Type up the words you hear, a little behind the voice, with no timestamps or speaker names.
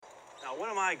Now, what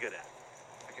am I good at?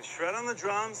 I can shred on the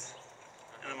drums,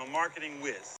 and I'm a marketing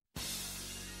whiz.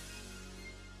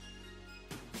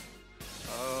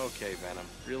 Okay, Venom,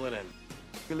 reel it in.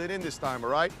 Reel it in this time, all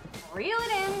right? Reel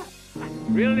it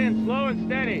in. Reel it in slow and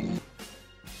steady.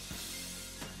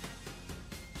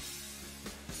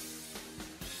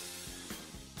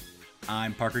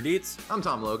 I'm Parker Dietz. I'm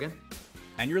Tom Logan.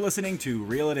 And you're listening to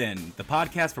Reel It In, the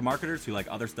podcast for marketers who like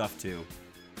other stuff too.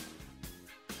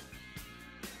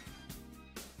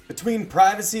 Between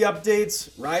privacy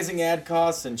updates, rising ad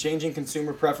costs, and changing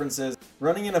consumer preferences,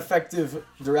 running an effective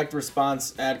direct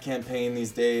response ad campaign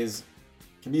these days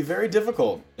can be very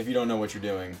difficult if you don't know what you're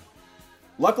doing.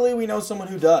 Luckily, we know someone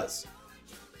who does.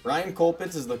 Ryan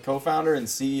Kolpitz is the co-founder and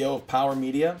CEO of Power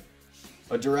Media,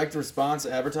 a direct response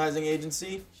advertising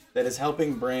agency that is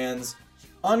helping brands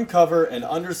uncover and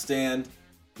understand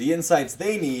the insights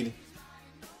they need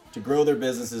to grow their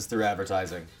businesses through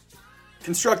advertising.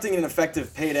 Constructing an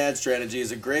effective paid ad strategy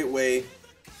is a great way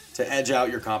to edge out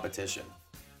your competition.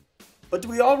 But do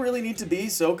we all really need to be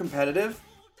so competitive?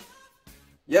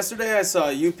 Yesterday I saw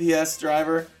a UPS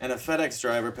driver and a FedEx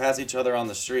driver pass each other on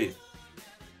the street.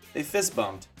 They fist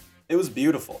bumped. It was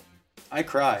beautiful. I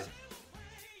cried.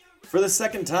 For the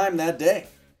second time that day.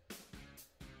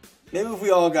 Maybe if we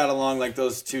all got along like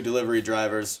those two delivery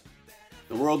drivers,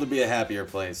 the world would be a happier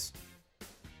place.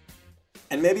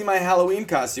 And maybe my Halloween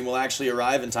costume will actually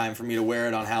arrive in time for me to wear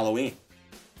it on Halloween.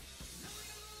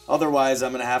 Otherwise,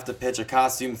 I'm going to have to pitch a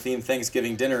costume-themed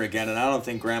Thanksgiving dinner again, and I don't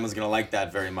think Grandma's going to like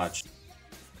that very much.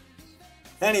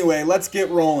 Anyway, let's get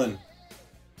rolling.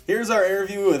 Here's our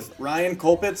interview with Ryan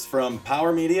Kolpitz from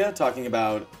Power Media, talking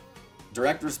about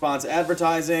direct response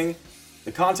advertising,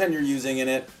 the content you're using in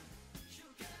it,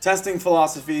 testing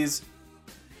philosophies,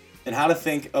 and how to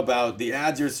think about the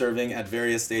ads you're serving at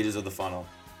various stages of the funnel.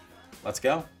 Let's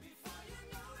go.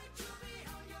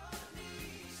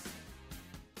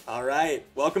 All right,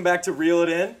 welcome back to Reel It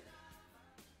In.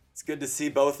 It's good to see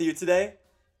both of you today.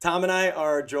 Tom and I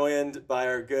are joined by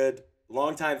our good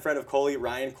longtime friend of Coley,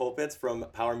 Ryan Kolpitz from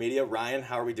Power Media. Ryan,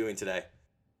 how are we doing today?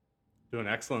 Doing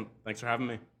excellent. Thanks for having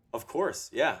me. Of course,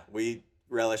 yeah. We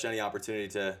relish any opportunity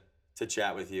to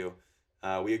chat with you.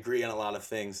 We agree on a lot of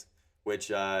things,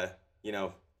 which,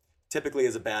 typically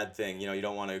is a bad thing. You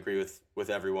don't want to agree with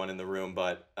everyone in the room,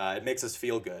 but it makes us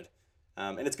feel good.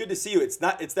 And it's good to see you. It's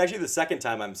actually the second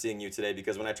time I'm seeing you today,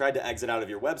 because when I tried to exit out of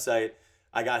your website,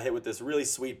 I got hit with this really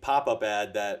sweet pop-up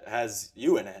ad that has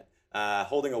you in it,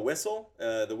 holding a whistle.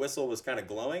 The whistle was kind of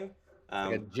glowing.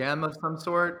 Like a gem of some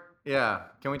sort? Yeah.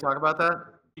 Can we talk about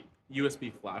that?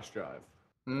 USB flash drive.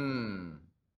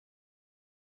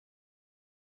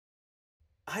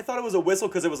 I thought it was a whistle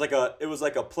because it was like a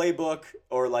playbook,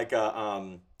 or like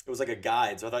it was like a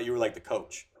guide. So I thought you were like the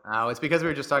coach. Oh, it's because we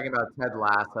were just talking about Ted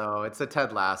Lasso. It's a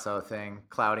Ted Lasso thing,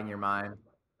 clouding your mind.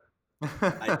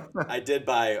 I did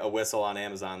buy a whistle on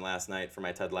Amazon last night for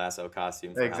my Ted Lasso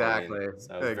costume for Exactly. Halloween,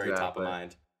 so it was very top of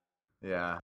mind.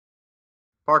 Yeah.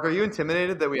 Parker, are you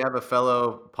intimidated that we have a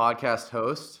fellow podcast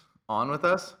host on with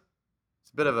us?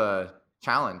 It's a bit of a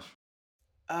challenge.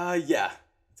 Yeah.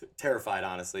 Terrified,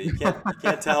 honestly. You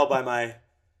can't tell by my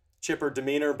chipper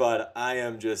demeanor, but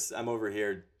I'm over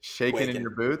here shaking quaking. In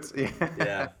your boots.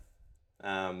 Yeah.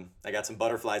 I got some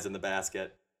butterflies in the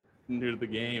basket. New to the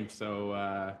game,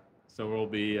 so we'll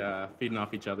be feeding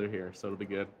off each other here, so it'll be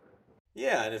good.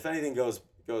 Yeah, and if anything goes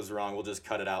wrong, we'll just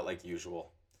cut it out like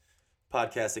usual.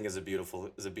 Podcasting is a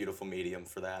beautiful medium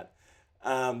for that.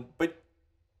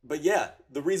 But yeah,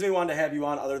 the reason we wanted to have you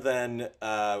on, other than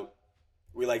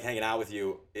we like hanging out with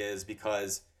you, is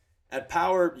because at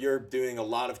Power, you're doing a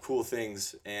lot of cool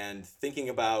things and thinking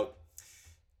about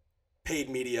paid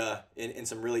media in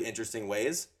some really interesting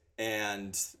ways.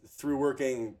 And through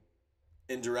working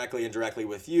indirectly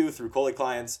with you through Coley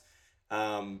clients,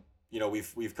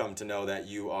 we've come to know that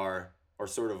you are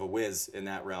sort of a whiz in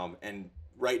that realm. And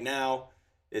right now,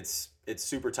 it's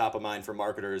super top of mind for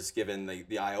marketers, given the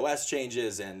iOS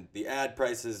changes and the ad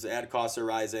prices, ad costs are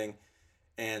rising.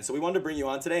 And so we wanted to bring you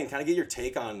on today and kind of get your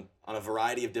take on a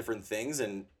variety of different things,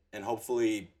 and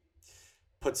hopefully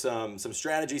put some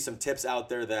strategy, some tips out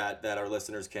there that our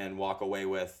listeners can walk away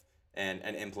with and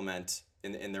implement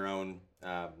in their own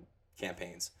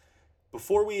campaigns.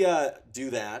 Before we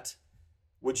do that,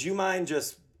 would you mind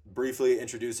just briefly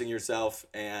introducing yourself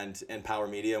and Power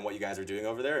Media and what you guys are doing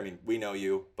over there? I mean, we know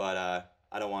you, but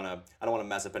I don't want to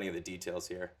mess up any of the details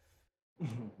here.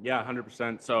 Yeah,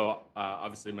 100%. So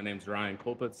obviously my name's Ryan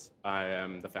Kolpitz. I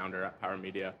am the founder at Power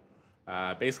Media.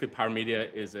 Basically, Power Media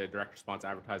is a direct response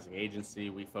advertising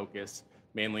agency. We focus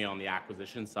mainly on the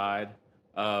acquisition side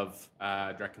of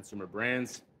direct consumer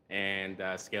brands, and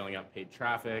scaling up paid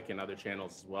traffic and other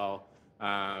channels as well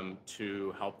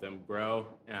to help them grow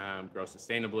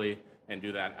sustainably, and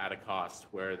do that at a cost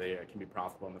where they can be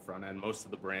profitable on the front end. Most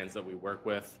of the brands that we work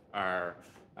with are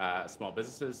small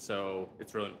businesses, so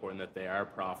it's really important that they are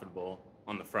profitable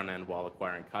on the front end while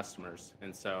acquiring customers.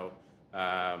 And so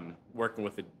working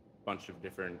with a bunch of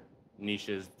different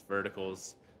niches,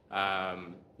 verticals,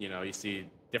 you see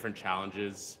different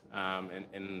challenges,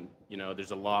 and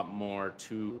there's a lot more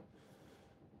to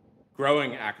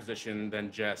growing acquisition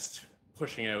than just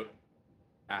pushing out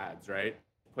ads, right?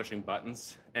 Pushing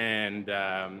buttons. And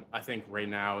I think right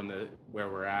now where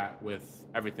we're at with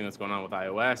everything that's going on with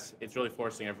iOS, it's really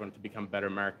forcing everyone to become better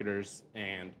marketers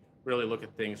and really look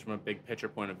at things from a big picture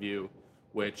point of view,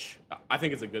 which I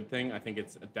think is a good thing. I think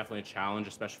it's definitely a challenge,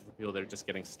 especially for people that are just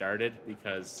getting started,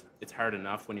 because it's hard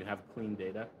enough when you have clean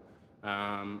data.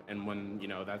 And when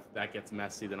that gets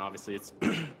messy, then obviously it's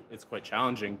it's quite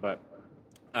challenging. But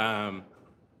I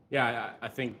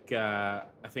think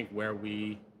where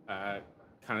we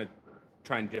kind of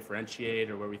try and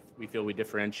differentiate, or where we feel we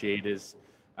differentiate, is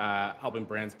helping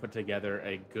brands put together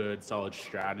a good, solid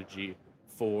strategy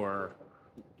for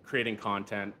creating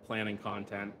content, planning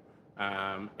content,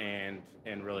 and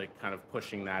really kind of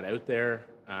pushing that out there.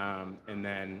 And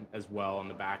then as well on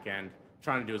the back end,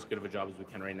 trying to do as good of a job as we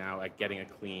can right now at getting a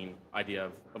clean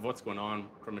idea of what's going on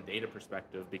from a data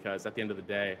perspective, because at the end of the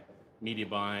day, media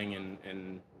buying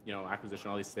and acquisition,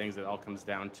 all these things, it all comes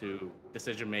down to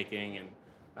decision making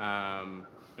and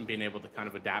being able to kind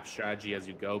of adapt strategy as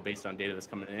you go based on data that's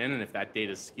coming in. And if that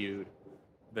data is skewed,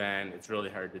 then it's really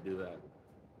hard to do that.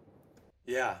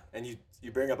 Yeah, and you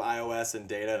bring up iOS and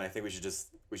data, and I think we should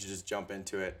just jump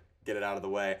into it, get it out of the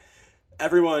way.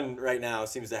 Everyone right now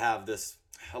seems to have this,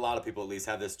 a lot of people at least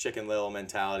have this Chicken Little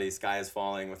mentality. Sky is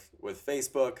falling with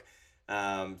Facebook.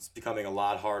 It's becoming a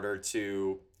lot harder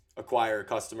to acquire a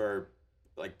customer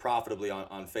like profitably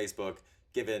on Facebook,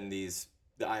 given the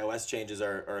iOS changes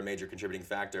are a major contributing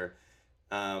factor.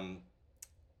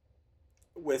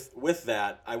 With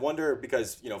that, I wonder,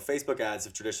 because Facebook ads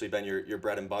have traditionally been your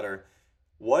bread and butter.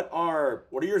 What are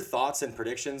your thoughts and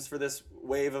predictions for this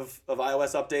wave of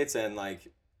iOS updates, and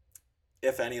like,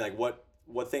 if any, like what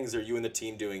things are you and the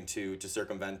team doing to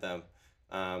circumvent them,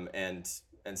 and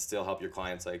still help your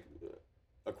clients like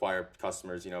acquire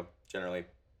customers, generally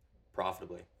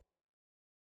profitably?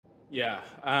 Yeah.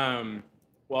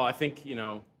 Well, I think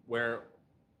where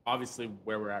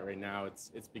we're at right now, it's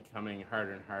becoming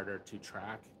harder and harder to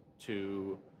track,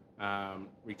 to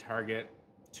retarget,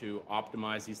 to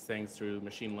optimize these things through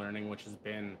machine learning, which we've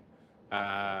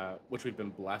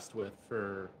been blessed with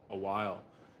for a while.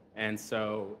 And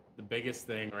so the biggest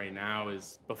thing right now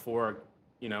is, before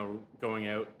going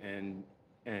out and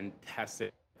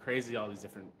testing crazy all these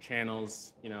different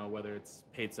channels, whether it's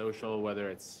paid social, whether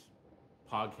it's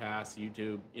podcasts,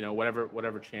 YouTube,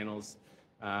 whatever channels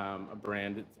a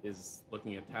brand is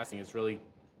looking at testing, is really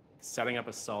setting up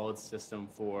a solid system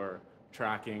for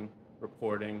tracking,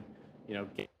 reporting. There's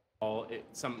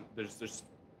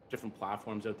different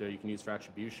platforms out there you can use for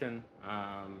attribution.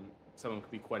 Some of them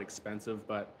could be quite expensive,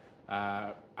 but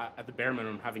at the bare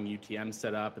minimum, having UTM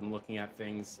set up and looking at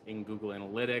things in Google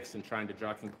Analytics and trying to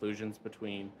draw conclusions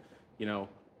between,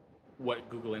 what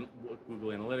Google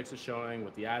Analytics is showing,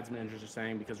 what the ads managers are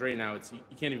saying, because right now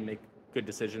you can't even make good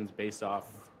decisions based off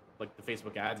like the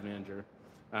Facebook Ads Manager.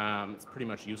 It's pretty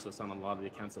much useless on a lot of the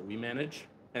accounts that we manage.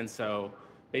 And so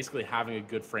basically having a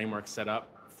good framework set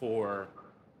up for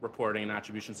reporting and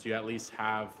attribution, so you at least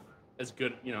have as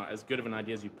good of an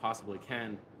idea as you possibly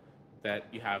can, that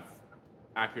you have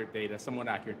somewhat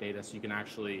accurate data, so you can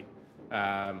actually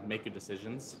make good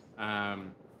decisions.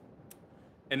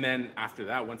 And then after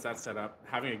that, once that's set up,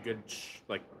 having a good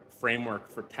framework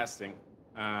for testing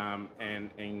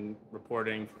and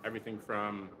reporting everything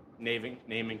from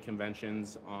naming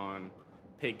conventions on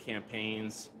paid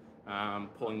campaigns,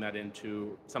 pulling that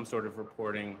into some sort of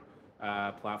reporting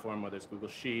platform, whether it's Google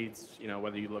Sheets,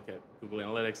 whether you look at Google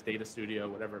Analytics, Data Studio,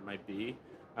 whatever it might be.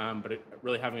 But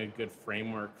really having a good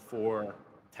framework for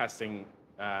testing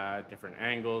different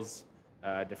angles,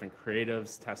 different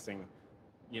creatives, testing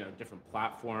different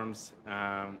platforms,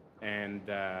 and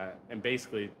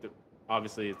basically,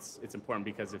 obviously, it's important,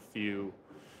 because if you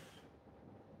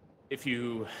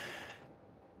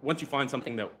once you find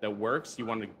something that works, you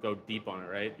want to go deep on it,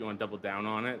 right? You want to double down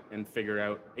on it and figure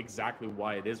out exactly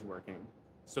why it is working,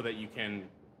 so that you can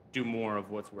do more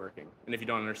of what's working. And if you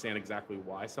don't understand exactly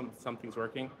why something's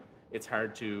working, it's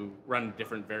hard to run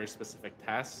different, very specific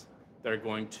tests that are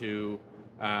going to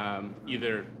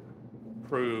either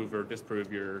prove or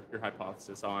disprove your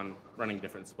hypothesis on running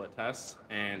different split tests.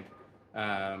 And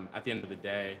at the end of the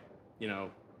day, you know,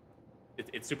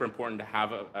 it's super important to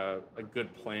have a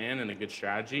good plan and a good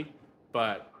strategy,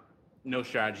 but no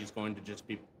strategy is going to just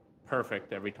be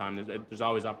perfect every time. There's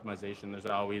always optimization. There's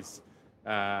always,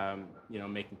 you know,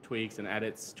 making tweaks and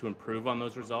edits to improve on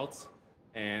those results.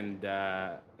 And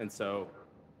so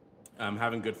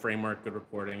having good framework, good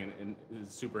reporting and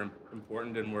is super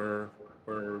important. And we're,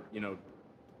 you know,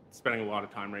 spending a lot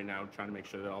of time right now trying to make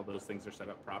sure that all those things are set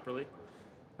up properly.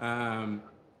 And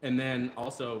then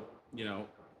also, you know,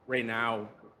 right now,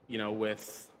 you know,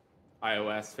 with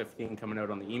iOS 15 coming out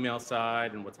on the email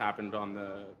side and what's happened on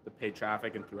the paid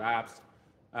traffic and through apps,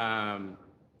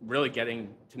 really getting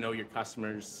to know your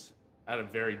customers at a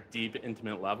very deep,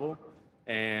 intimate level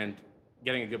and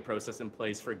getting a good process in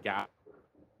place for gap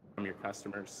from your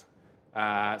customers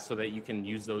so that you can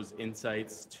use those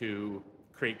insights to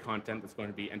create content that's going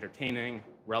to be entertaining,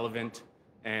 relevant,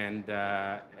 and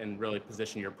really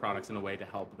position your products in a way to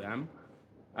help them.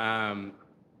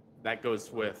 That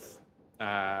goes with,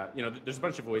 you know, there's a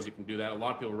bunch of ways you can do that. A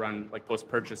lot of people run like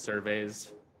post-purchase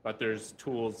surveys, but there's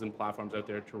tools and platforms out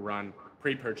there to run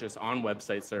pre-purchase on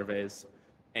website surveys.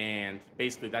 And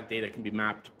basically that data can be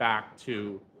mapped back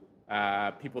to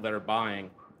people that are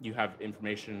buying. You have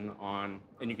information on,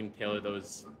 and you can tailor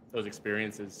those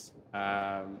experiences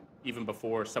even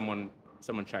before someone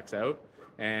checks out.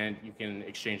 And you can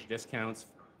exchange discounts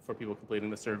for people completing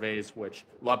the surveys, which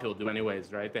a lot of people do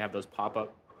anyways, right? They have those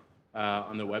pop-up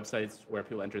on their websites where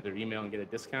people enter their email and get a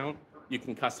discount. You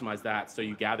can customize that so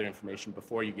you gather information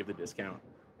before you give the discount.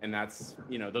 And that's,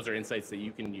 you know, those are insights that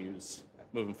you can use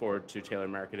moving forward to tailor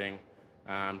marketing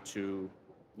to,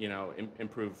 you know,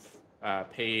 improve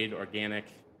paid, organic,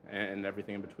 and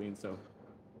everything in between. So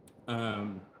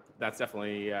that's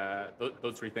definitely,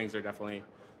 those three things are definitely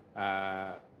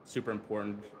super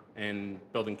important, and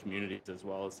building communities as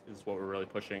well is what we're really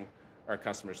pushing our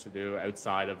customers to do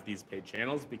outside of these paid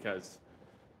channels, because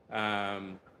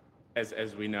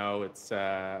as we know, it's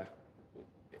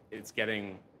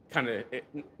getting kind of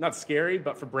not scary,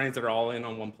 but for brands that are all in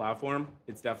on one platform,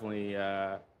 it's definitely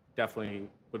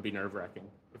would be nerve-wracking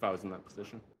if I was in that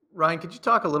position. Ryan, could you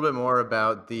talk a little bit more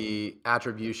about the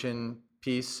attribution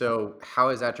piece? So how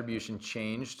has attribution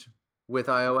changed with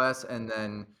iOS? And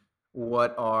then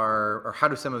how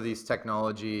do some of these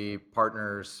technology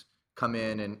partners come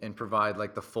in and provide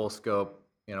like the full scope,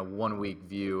 you know, 1 week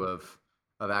view of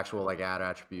actual like ad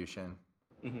attribution?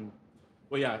 Mm-hmm.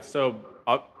 Well, yeah. So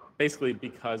basically,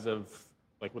 because of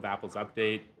like with Apple's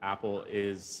update, Apple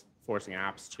is forcing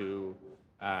apps to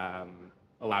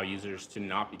allow users to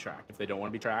not be tracked if they don't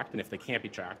want to be tracked, and if they can't be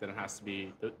tracked, then it has to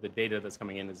be the data that's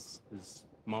coming in is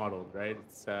modeled, right?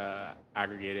 It's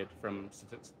aggregated from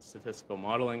statistical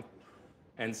modeling,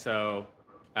 and so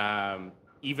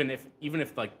even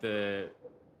if like the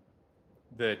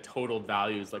total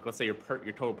values, like let's say your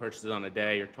total purchases on a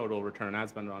day, your total return on ad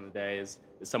spend on a day is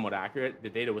somewhat accurate, the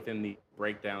data within the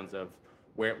breakdowns of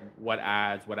what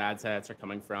ad sets are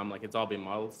coming from, like it's all being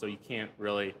modeled, so you can't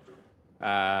really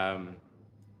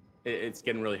it's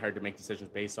getting really hard to make decisions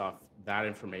based off that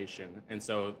information. And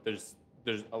so there's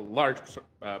a large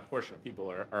portion of people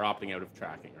are opting out of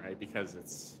tracking, right? Because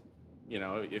it's, you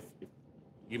know, if you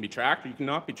can be tracked or you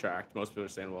cannot be tracked. Most people are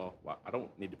saying, well, I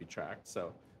don't need to be tracked.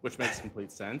 So, which makes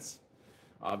complete sense,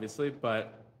 obviously.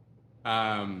 But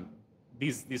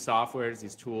these softwares,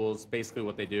 these tools, basically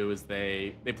what they do is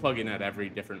they plug in at every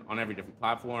different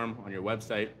platform on your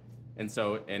website. And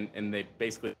so, and they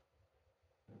basically,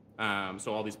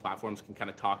 so all these platforms can kind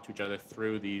of talk to each other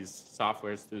through these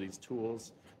softwares, through these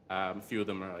tools. A few of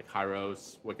them are like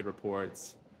Hyros, Wicked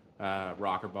Reports,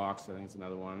 Rockerbox, I think is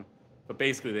another one. But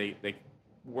basically they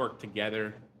work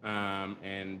together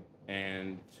and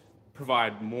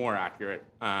provide more accurate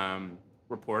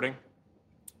reporting.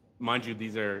 Mind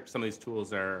you, some of these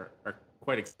tools are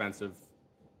quite expensive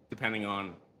depending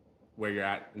on where you're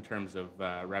at in terms of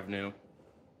revenue.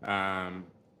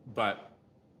 But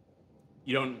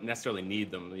you don't necessarily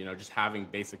need them. You know, just having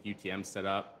basic UTM set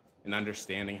up and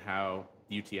understanding how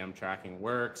UTM tracking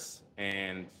works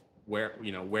and where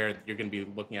you're going to be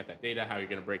looking at that data, how you're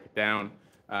going to break it down,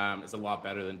 is a lot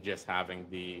better than just having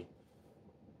the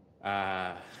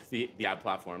ad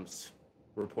platforms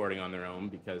reporting on their own,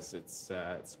 because it's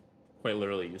quite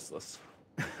literally useless.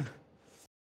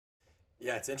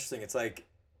 Yeah, it's interesting. It's like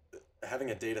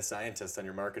having a data scientist on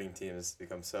your marketing team has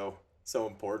become so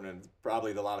important, and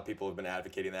probably a lot of people have been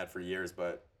advocating that for years,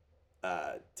 but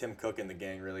Tim Cook and the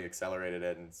gang really accelerated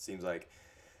it, and it seems like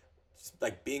just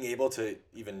like being able to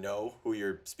even know who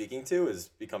you're speaking to has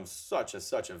become such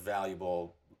a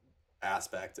valuable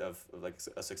aspect of like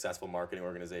a successful marketing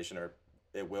organization, or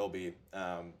it will be,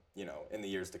 in the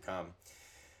years to come.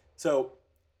 So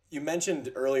you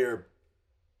mentioned earlier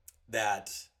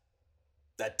that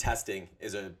testing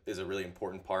is a really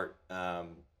important part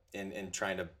in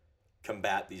trying to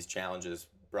combat these challenges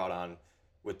brought on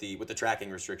with the tracking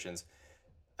restrictions.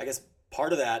 I guess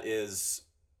part of that is,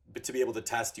 to be able to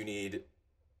test, you need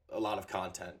a lot of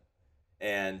content.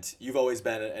 And you've always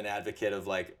been an advocate of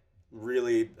like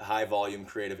really high volume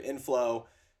creative inflow,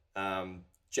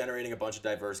 generating a bunch of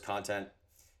diverse content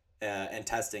and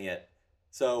testing it.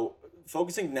 So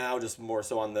focusing now just more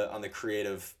so on the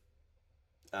creative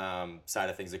side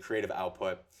of things, the creative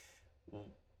output.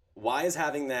 Why is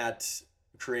having that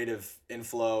creative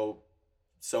inflow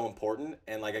so important?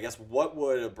 And like, I guess, what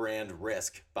would a brand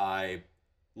risk by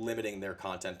limiting their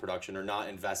content production or not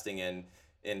investing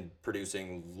in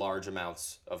producing large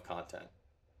amounts of content?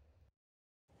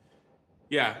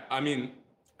 Yeah, I mean,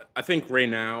 I think right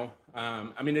now,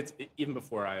 it's even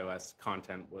before iOS,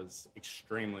 content was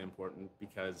extremely important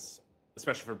because,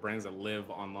 especially for brands that live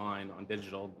online on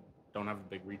digital, don't have a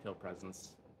big retail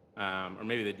presence, or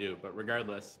maybe they do, but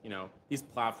regardless, these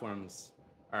platforms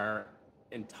are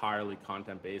entirely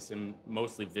content based and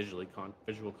mostly visual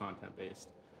content based,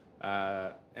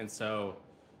 and so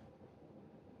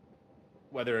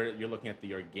whether you're looking at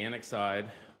the organic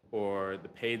side or the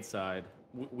paid side,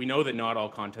 we know that not all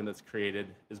content that's created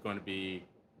is going to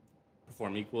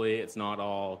perform equally. It's not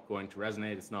all going to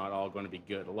resonate. It's not all going to be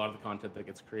good. A lot of the content that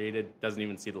gets created doesn't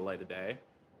even see the light of day.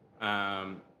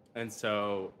 And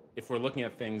so if we're looking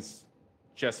at things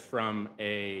just from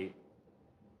a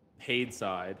paid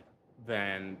side,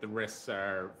 then the risks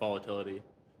are volatility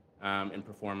in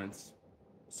performance.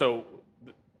 So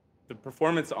the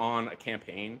performance on a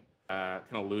campaign kind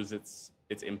of lose its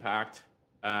impact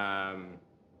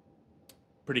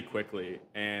pretty quickly.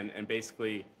 And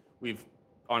basically,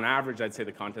 on average, I'd say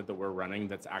the content that we're running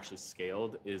that's actually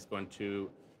scaled is going to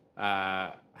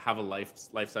have a life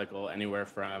cycle anywhere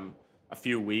from a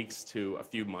few weeks to a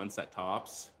few months at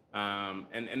tops.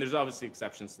 And there's obviously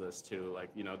exceptions to this too. Like,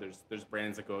 there's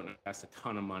brands that go out and invest a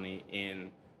ton of money in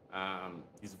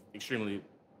these extremely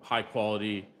high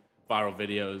quality viral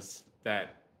videos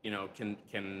that,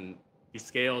 can be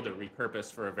scaled or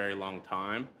repurposed for a very long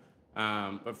time.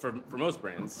 But for most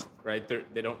brands, right,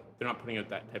 they're not putting out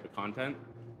that type of content.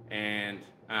 And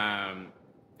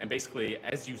basically,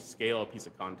 as you scale a piece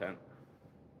of content,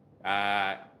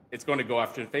 it's going to go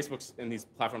after Facebook's, and these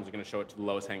platforms are going to show it to the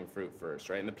lowest hanging fruit first,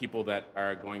 right? And the people that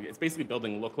are it's basically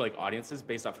building lookalike audiences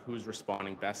based off who's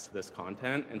responding best to this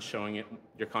content and showing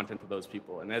your content to those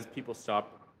people. And as people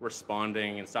stop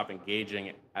responding and stop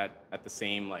engaging at the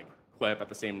same clip, at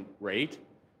the same rate,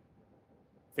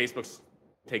 Facebook's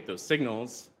take those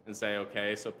signals and say,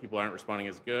 okay, so people aren't responding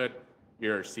as good,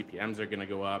 your CPMs are going to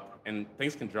go up, and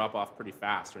things can drop off pretty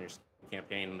fast when your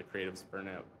campaign and the creatives burn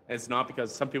out. And it's not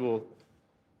because some people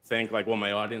think like, well,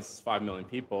 my audience is 5 million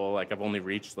people, like I've only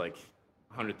reached like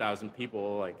 100,000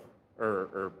 people, like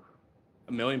or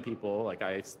 1 million people, like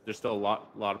there's still a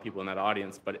lot of people in that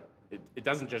audience, but it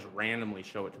doesn't just randomly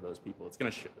show it to those people. It's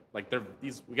going to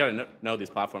we got to know these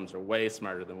platforms are way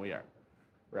smarter than we are,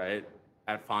 right,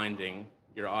 at finding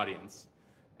your audience.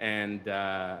 And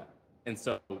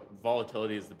so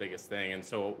volatility is the biggest thing. And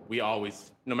so we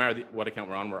always, no matter what account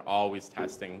we're on, we're always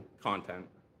testing content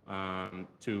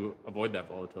to avoid that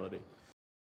volatility.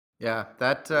 Yeah,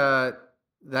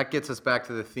 that gets us back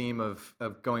to the theme of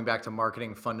going back to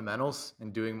marketing fundamentals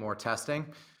and doing more testing.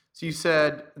 So you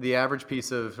said the average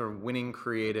piece of sort of winning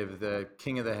creative, the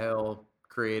king of the hill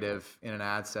creative in an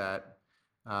ad set,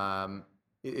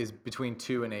 is between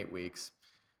 2 and 8 weeks.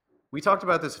 We talked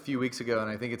about this a few weeks ago, and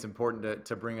I think it's important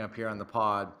to bring up here on the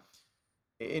pod.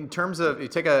 In terms of, you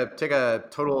take a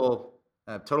total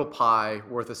pie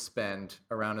worth of spend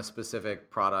around a specific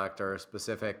product or a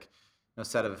specific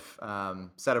set of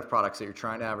products that you're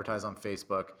trying to advertise on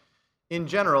Facebook. In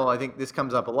general, I think this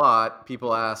comes up a lot.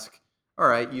 People ask, all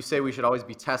right, you say we should always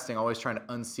be testing, always trying to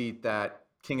unseat that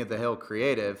king of the hill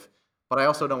creative, but I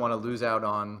also don't want to lose out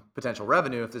on potential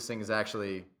revenue if this thing is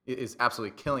absolutely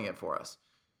killing it for us.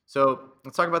 So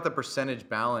let's talk about the percentage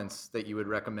balance that you would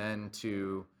recommend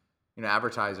to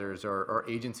advertisers or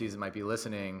agencies that might be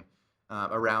listening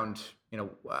around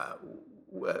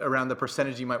the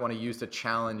percentage you might want to use to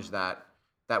challenge that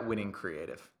winning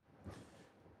creative.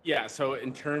 Yeah, so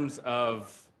in terms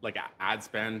of like ad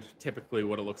spend, typically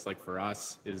what it looks like for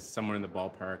us is somewhere in the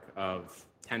ballpark of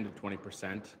 10 to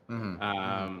 20%.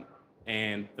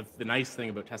 And the nice thing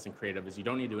about testing creative is you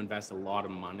don't need to invest a lot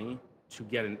of money to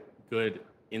get good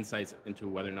insights into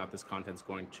whether or not this content's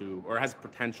going to or has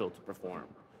potential to perform,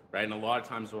 right? And a lot of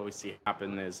times what we see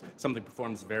happen is something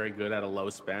performs very good at a low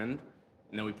spend,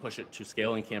 and then we push it to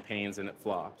scaling campaigns and it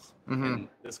flops. And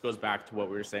this goes back to what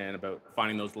we were saying about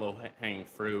finding those low-hanging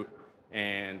fruit,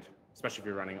 and especially if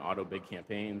you're running auto bid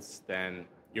campaigns, then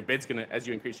your bid's gonna, as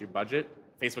you increase your budget,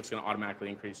 Facebook's gonna automatically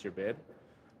increase your bid.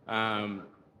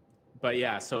 But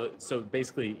yeah, so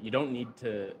basically you don't need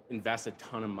to invest a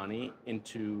ton of money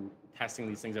into testing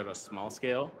these things at a small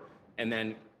scale, and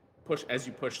then as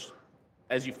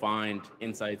you find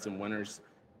insights and winners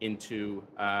into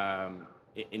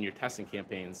in your testing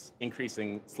campaigns,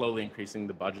 slowly increasing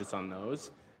the budgets on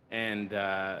those, and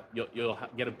you'll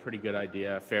get a pretty good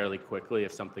idea fairly quickly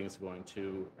if something's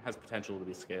has potential to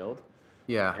be scaled.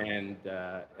 Yeah.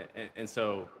 And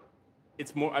so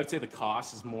it's more, I'd say the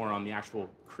cost is more on the actual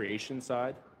creation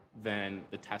side than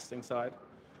the testing side.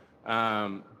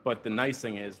 But the nice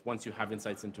thing is once you have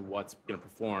insights into what's going to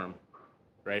perform,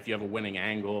 right? If you have a winning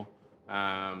angle,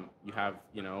 you have,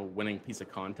 winning piece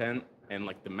of content, and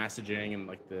like the messaging and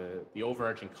like the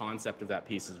overarching concept of that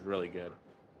piece is really good,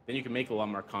 then you can make a lot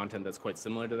more content that's quite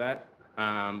similar to that.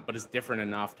 But it's different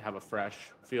enough to have a fresh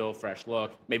feel, fresh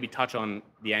look, maybe touch on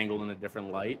the angle in a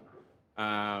different light.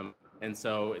 And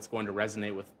so it's going to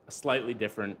resonate with a slightly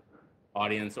different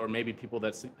audience, or maybe people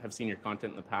that have seen your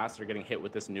content in the past are getting hit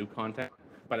with this new content,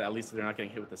 but at least they're not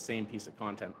getting hit with the same piece of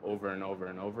content over and over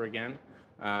and over again,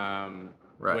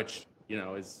 Right. which,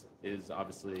 is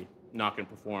obviously not going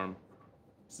to perform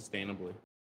sustainably.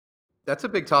 That's a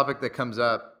big topic that comes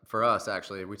up for us,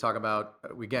 actually. We talk about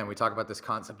this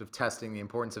concept of testing, the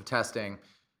importance of testing.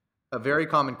 A very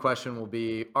common question will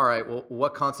be, all right, well,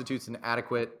 what constitutes an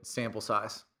adequate sample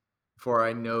size before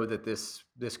I know that this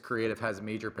creative has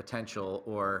major potential,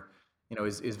 or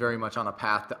is very much on a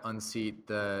path to unseat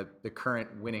the current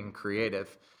winning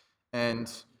creative?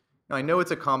 And I know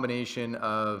it's a combination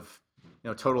of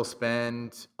total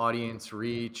spend, audience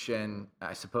reach, and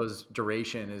I suppose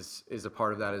duration is a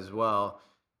part of that as well.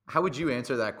 How would you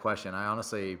answer that question? I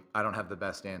don't have the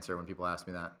best answer when people ask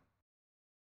me that.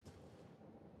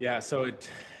 Yeah, so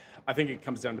I think it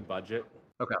comes down to budget.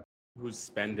 Okay. Who's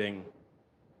spending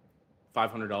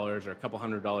 $500 or a couple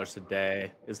 $100 a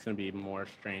day is going to be more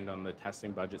strained on the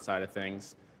testing budget side of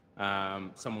things.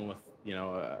 Someone with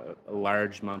a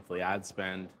large monthly ad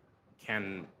spend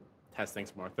can test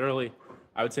things more thoroughly.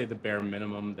 I would say the bare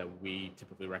minimum that we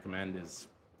typically recommend is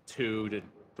 2 to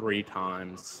 3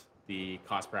 times the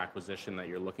cost per acquisition that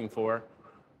you're looking for.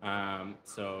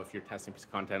 So if you're testing piece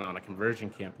of content on a conversion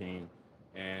campaign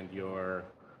and your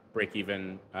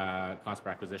break-even cost per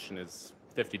acquisition is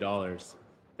 $50,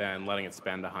 then letting it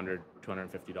spend $100,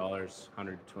 $250,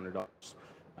 $100,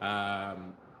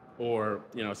 $200. Or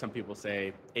some people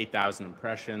say 8,000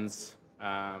 impressions.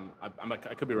 I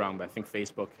could be wrong, but I think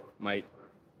Facebook might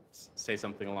say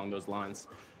something along those lines.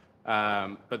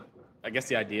 But I guess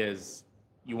the idea is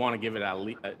you want to give it at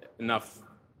least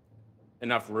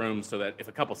enough room so that if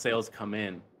a couple sales come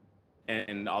in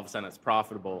and all of a sudden it's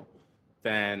profitable,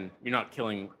 then you're not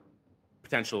killing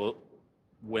potential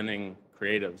winning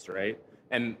creatives, right?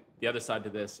 And the other side to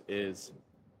this is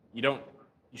you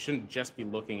shouldn't just be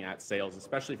looking at sales,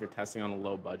 especially if you're testing on a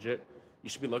low budget. You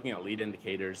should be looking at lead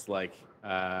indicators like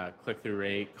click-through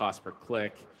rate, cost per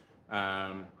click,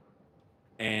 and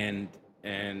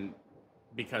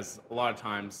because a lot of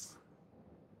times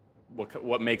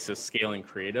what makes a scaling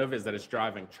creative is that it's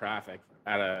driving traffic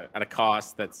at a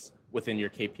cost that's within your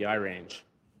KPI range,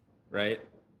 right?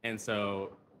 And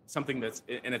so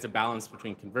it's a balance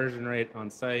between conversion rate on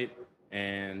site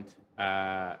and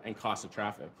cost of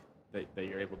traffic that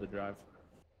you're able to drive.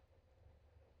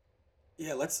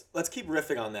 Yeah, let's keep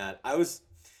riffing on that. There's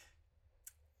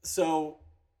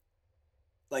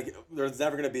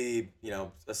never going to be,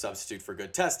 a substitute for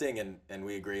good testing, and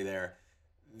we agree there.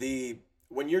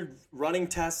 When you're running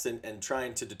tests and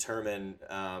trying to determine,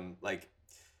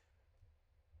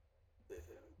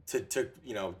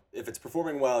 if it's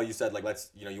performing well, you said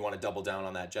you want to double down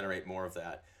on that, generate more of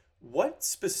that. What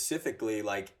specifically,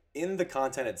 in the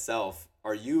content itself,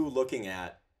 are you looking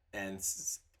at and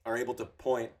are able to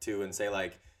point to and say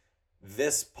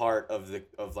this part of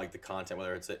the content,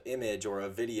 whether it's an image or a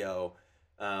video,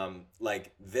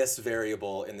 this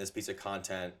variable in this piece of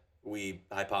content we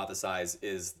hypothesize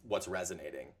is what's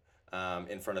resonating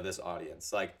in front of this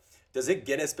audience? Does it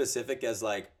get as specific as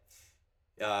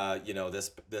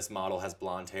this model has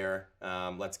blonde hair,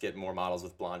 let's get more models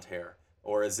with blonde hair?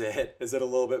 Or is it a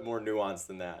little bit more nuanced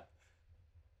than that?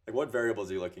 What variables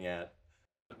are you looking at?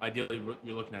 Ideally,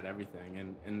 you're looking at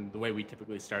everything, and the way we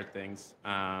typically start things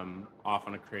off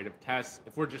on a creative test,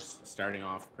 if we're just starting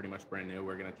off pretty much brand new,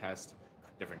 we're going to test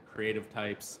different creative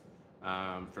types,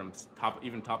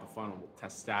 even top of funnel. We'll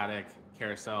test static,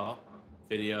 carousel,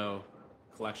 video,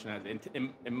 collection ads.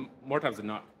 And more times than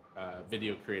not,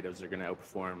 video creatives are going to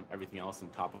outperform everything else in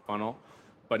top of funnel,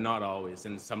 but not always.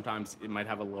 And sometimes it might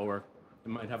have a lower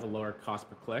cost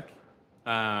per click,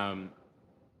 a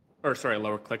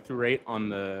lower click-through rate on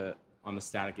the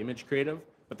static image creative,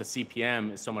 but the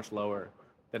CPM is so much lower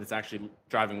that it's actually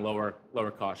driving lower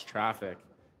cost traffic.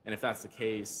 And if that's the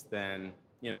case, then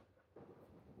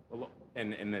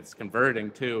and it's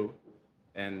converting too,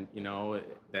 and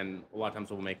then a lot of times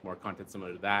we'll make more content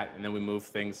similar to that, and then we move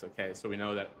things. Okay, so we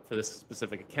know that for this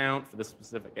specific account, for this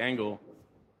specific angle,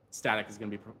 static is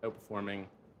going to be outperforming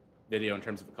video in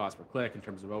terms of the cost per click, in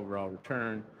terms of overall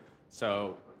return.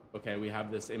 So okay, we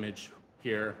have this image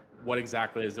here. What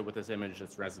exactly is it with this image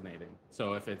that's resonating?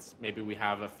 So if it's maybe we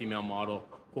have a female model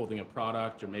holding a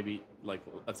product, or maybe like,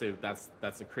 let's say that's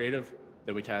a creative,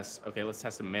 then we test, okay, let's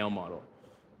test a male model.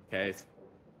 Okay,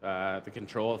 the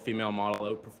control female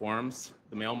model outperforms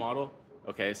the male model.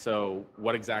 Okay, so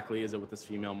what exactly is it with this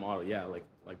female model? Yeah, like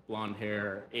blonde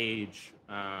hair, age,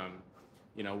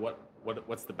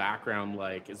 what's the background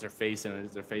like? Is their face in it?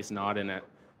 Is their face not in it?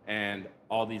 And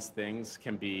all these things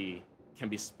can be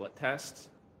split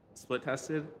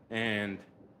tested, and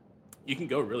you can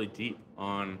go really deep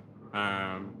on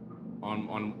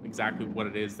exactly what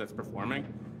it is that's performing.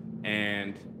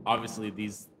 And obviously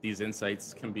these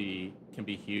insights can be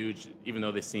huge, even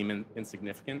though they seem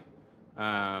insignificant.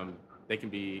 They can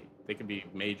be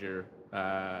majorly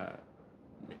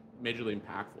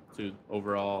impactful to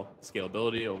overall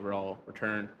scalability, overall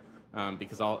return,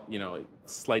 because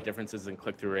slight differences in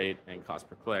click-through rate and cost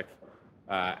per click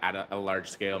at a large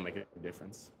scale make a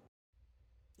difference.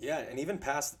 Yeah, and even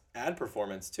past ad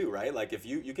performance too, right? Like if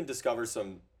you can discover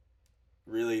some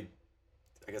really,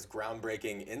 I guess,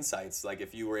 groundbreaking insights, like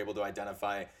if you were able to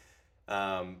identify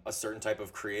a certain type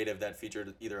of creative that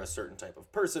featured either a certain type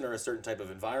of person or a certain type of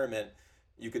environment,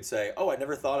 you could say, oh, I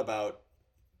never thought about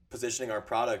positioning our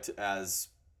product as,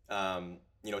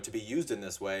 to be used in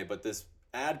this way, but this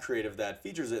ad creative that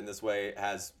features it in this way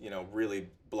has, really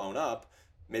blown up.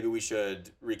 Maybe we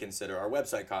should reconsider our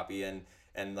website copy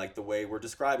and like the way we're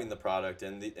describing the product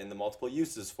and the multiple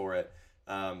uses for it.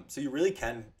 So you really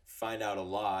can find out a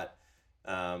lot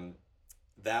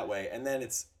that way. And then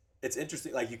it's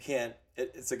interesting, like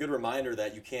it's a good reminder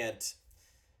that you can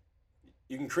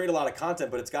create a lot of content,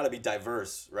 but it's got to be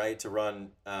diverse, right? To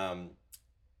run an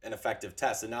effective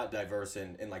test, and not diverse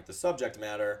in like the subject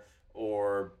matter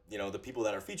or, the people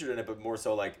that are featured in it, but more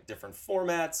so like different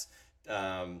formats,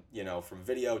 from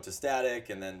video to static,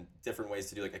 and then different ways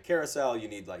to do like a carousel. You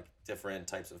need like different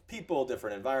types of people,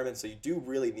 different environments. So you do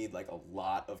really need like a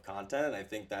lot of content. And I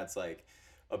think that's like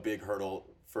a big hurdle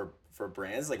for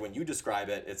brands. Like when you describe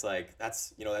it, it's like,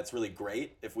 that's really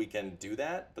great if we can do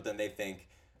that. But then they think,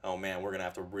 oh man, we're going to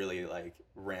have to really like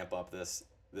ramp up this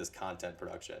content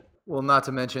production. Well, not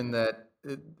to mention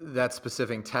that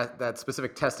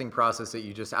specific testing process that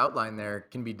you just outlined there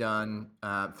can be done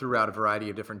throughout a variety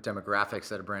of different demographics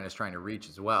that a brand is trying to reach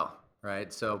as well,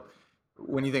 right? So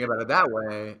when you think about it that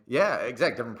way, yeah,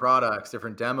 exactly, different products,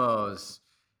 different demos.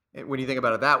 When you think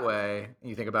about it that way, and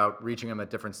you think about reaching them at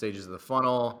different stages of the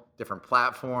funnel, different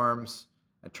platforms,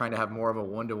 and trying to have more of a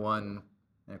one-to-one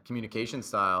communication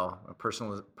style, a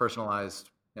personalized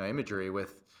imagery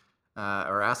with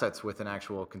or assets with an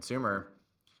actual consumer,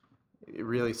 it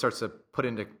really starts to put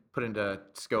into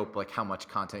scope like how much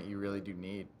content you really do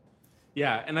need.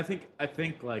 Yeah, and I think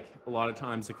like a lot of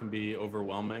times it can be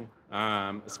overwhelming,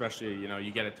 especially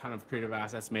you get a ton of creative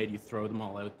assets made, you throw them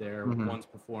all out there. Mm-hmm. One's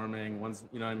performing, one's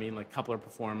like a couple are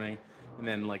performing, and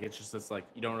then like it's like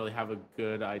you don't really have a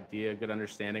good idea, good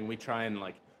understanding. We try and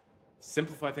like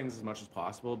simplify things as much as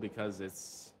possible because it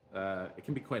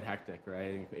can be quite hectic,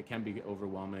 right? It can be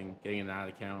overwhelming getting an ad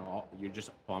account. You're just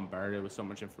bombarded with so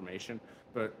much information,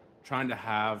 but trying to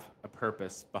have a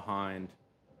purpose behind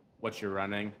what you're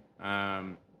running.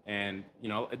 And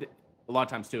a lot of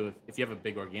times too, if you have a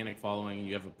big organic following,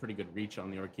 you have a pretty good reach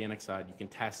on the organic side, you can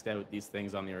test out these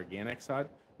things on the organic side.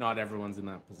 Not everyone's in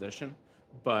that position,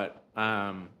 but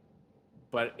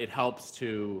it helps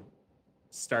to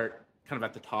start kind of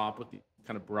at the top with the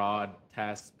kind of broad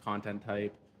test content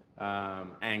type,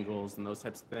 angles and those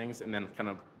types of things, and then kind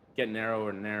of get narrower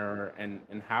and narrower and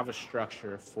have a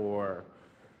structure for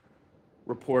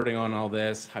reporting on all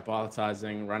this,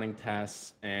 hypothesizing, running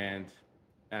tests, and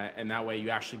that way you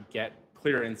actually get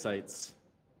clear insights,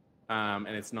 and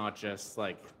it's not just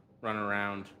like running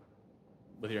around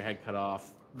with your head cut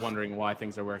off, wondering why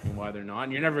things are working, why they're not.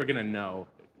 And you're never gonna know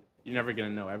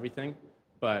everything,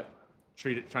 but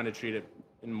trying to treat it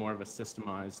in more of a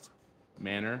systemized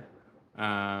manner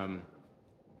And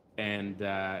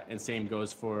same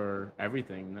goes for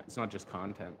everything. It's not just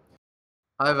content.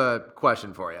 I have a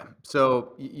question for you.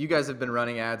 So you guys have been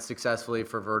running ads successfully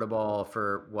for Vertiball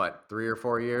for what, 3 or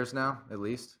 4 years now, at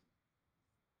least?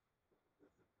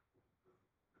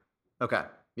 Okay.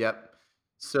 Yep.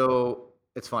 So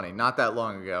it's funny, not that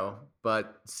long ago,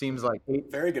 but seems like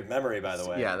Very good memory, by the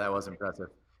way. yeah, that was impressive.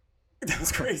 That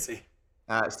was crazy.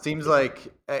 Seems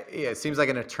like yeah, it seems like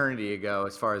an eternity ago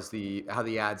as far as how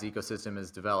the ads ecosystem is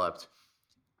developed.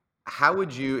 How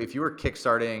would you, if you were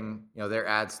kickstarting,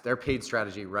 their paid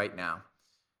strategy right now,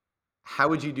 how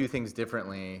would you do things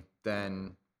differently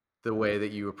than the way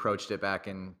that you approached it back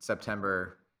in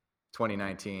September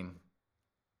 2019?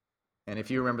 And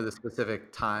if you remember the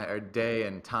specific time or day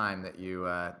and time that you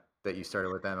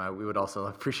started with them, we would also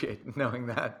appreciate knowing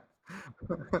that.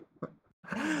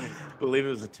 I believe it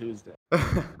was a Tuesday.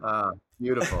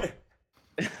 Beautiful.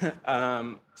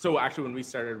 So actually, when we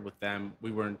started with them,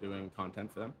 we weren't doing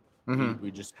content for them.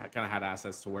 We just kind of had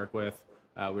assets to work with.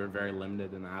 We were very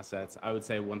limited in assets. I would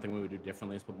say one thing we would do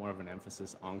differently is put more of an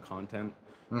emphasis on content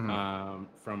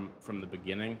from the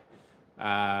beginning.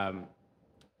 But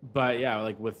yeah,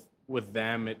 like with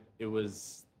them, it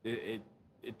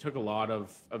took a lot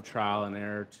of trial and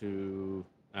error to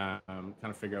kind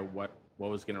of figure out what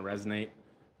was going to resonate.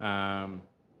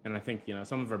 And I think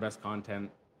some of our best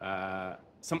content,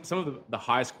 some of the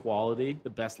highest quality, the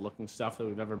best looking stuff that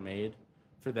we've ever made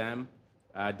for them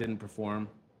didn't perform.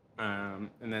 And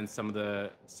then some of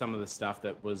the stuff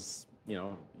that was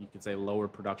you could say lower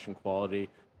production quality,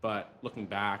 but looking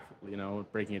back,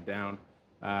 breaking it down,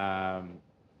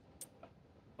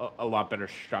 a lot better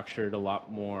structured, a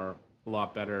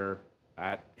lot better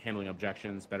at handling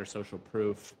objections, better social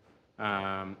proof,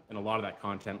 and a lot of that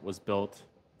content was built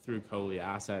through Kohli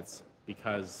assets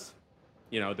because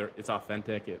it's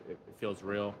authentic, it feels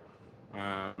real,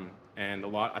 and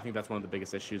I think that's one of the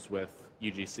biggest issues with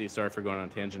UGC. Sorry for going on a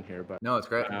tangent here, but no, it's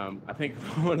great. I think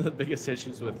one of the biggest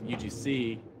issues with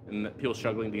UGC and people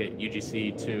struggling to get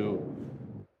UGC to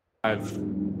have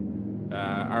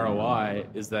ROI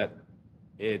is that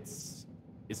it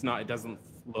doesn't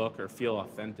look or feel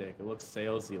authentic. It looks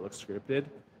salesy, it looks scripted,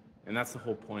 and that's the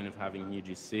whole point of having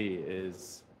UGC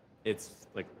is it's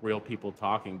like real people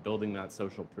talking, building that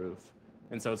social proof.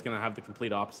 And so it's going to have the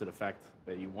complete opposite effect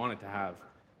that you want it to have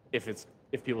if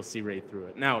people see right through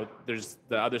it. Now, there's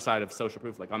the other side of social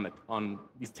proof, like on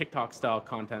these TikTok style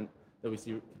content that we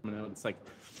see coming out. It's like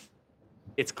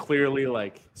it's clearly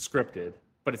like scripted,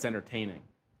 but it's entertaining.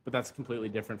 But that's completely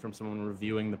different from someone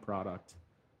reviewing the product.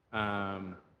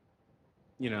 Someone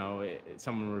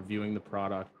reviewing the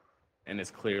product, and it's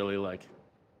clearly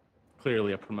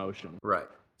a promotion. Right.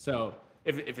 So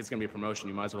if it's gonna be a promotion,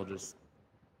 you might as well just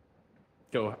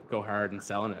go hard and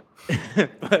selling it.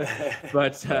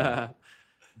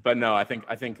 but no, I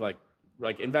think like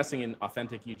investing in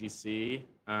authentic UGC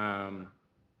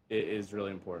is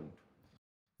really important.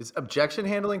 Is objection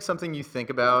handling something you think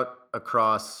about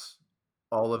across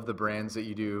all of the brands that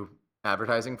you do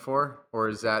advertising for, or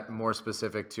is that more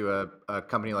specific to a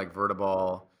company like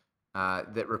Vertiball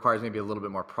that requires maybe a little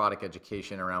bit more product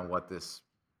education around what this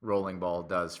rolling ball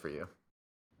does for you?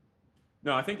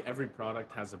 No, I think every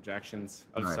product has objections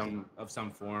of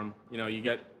some form. You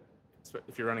get,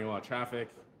 if you're running a lot of traffic,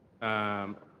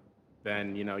 then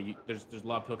there's a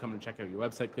lot of people coming to check out your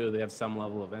website. Clearly, they have some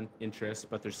level of interest,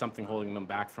 but there's something holding them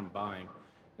back from buying,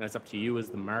 and it's up to you as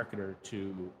the marketer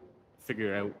to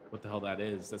figure out what the hell that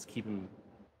is that's keeping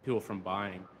people from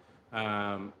buying,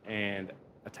 and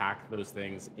attack those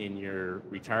things in your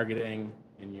retargeting,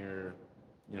 in your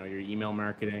your email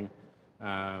marketing,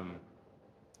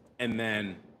 and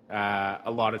then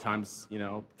a lot of times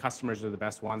customers are the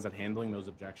best ones at handling those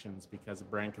objections because a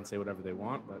brand can say whatever they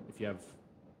want, but if you have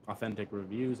authentic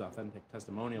reviews, authentic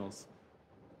testimonials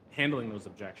handling those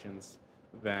objections,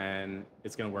 then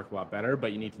it's going to work a lot better.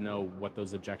 But you need to know what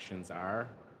those objections are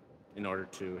in order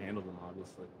to handle them,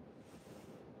 obviously.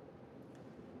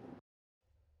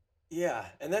 Yeah,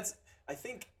 and that's, I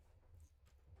think,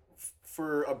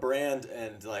 for a brand,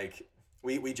 and like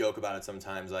we joke about it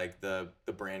sometimes, like the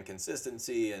brand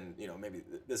consistency, and maybe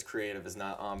this creative is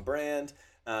not on brand,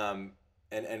 and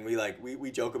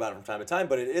we joke about it from time to time,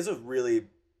 but it is a really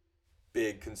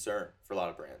big concern for a lot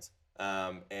of brands,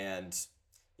 and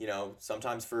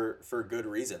sometimes for good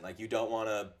reason. Like you don't want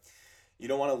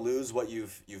to lose what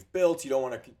you've built. You don't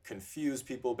want to confuse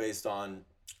people based on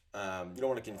you don't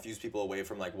want to confuse people away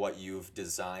from like what you've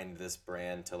designed this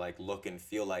brand to like look and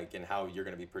feel like, and how you're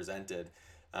going to be presented.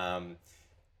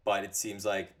 But it seems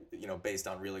like based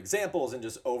on real examples and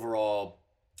just overall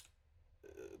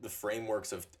the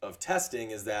frameworks of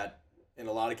testing, is that in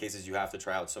a lot of cases you have to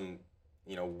try out some,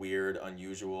 weird,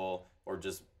 unusual, or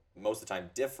just most of the time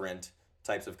different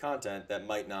types of content that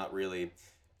might not really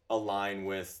align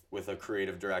with a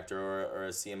creative director or a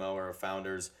CMO or a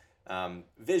founder's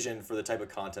vision for the type of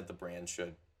content the brand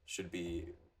should be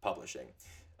publishing.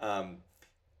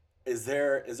 Is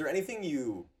there anything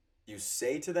you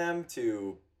say to them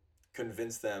to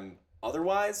convince them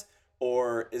otherwise,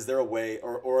 or is there a way,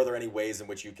 or are there any ways in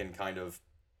which you can kind of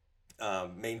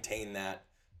maintain that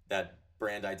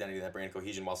brand identity, that brand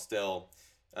cohesion, while still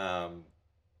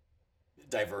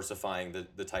diversifying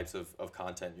the types of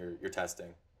content you're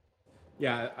testing?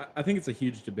 Yeah, I think it's a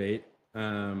huge debate.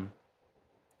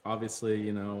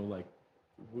 Obviously, like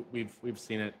we've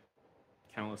seen it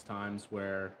countless times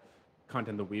where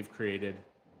content that we've created,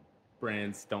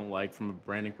 brands don't like from a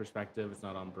branding perspective. It's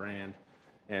not on brand,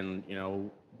 and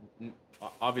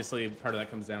obviously part of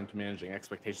that comes down to managing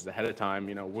expectations ahead of time.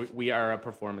 We are a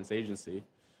performance agency.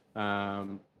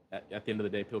 At the end of the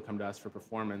day, people come to us for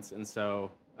performance, and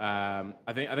so I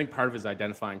think part of it is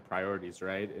identifying priorities,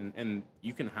 right? And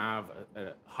you can have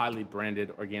a highly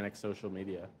branded organic social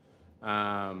media,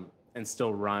 and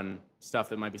still run stuff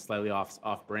that might be slightly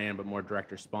off brand, but more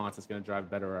direct response. It's going to drive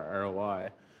better ROI.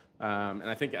 And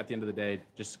I think at the end of the day, it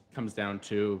just comes down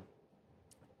to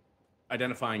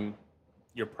identifying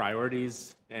your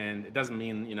priorities, and it doesn't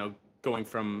mean going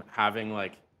from having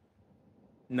like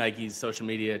Nike's social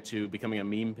media to becoming a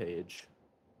meme page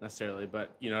necessarily,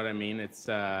 but you know what I mean.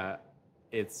 I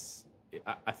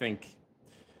think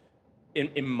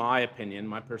in my opinion,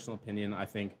 my personal opinion, I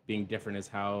think being different is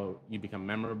how you become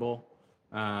memorable.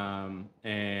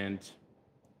 And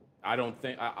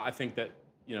I think that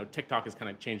TikTok has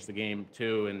kind of changed the game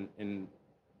too, and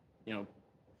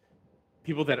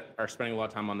people that are spending a lot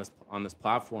of time on this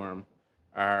platform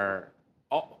a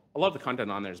lot of the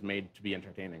content on there is made to be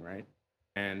entertaining, right?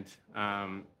 And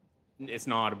it's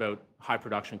not about high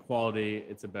production quality.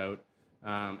 It's about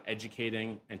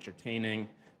educating, entertaining,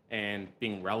 and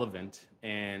being relevant,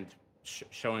 and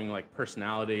showing like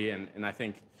personality. And I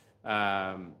think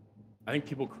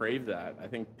people crave that. I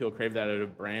think people crave that out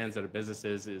of brands, out of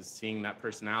businesses, is seeing that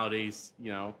personality,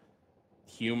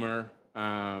 humor,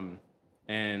 and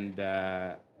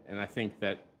I think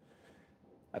that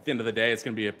at the end of the day, it's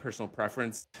going to be a personal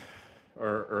preference,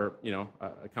 or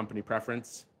a company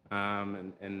preference,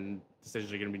 and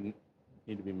decisions are going to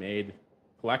need to be made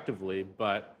collectively.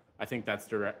 But I think that's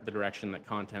the direction that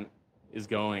content is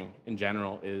going in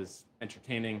general, is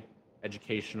entertaining,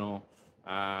 educational,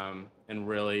 and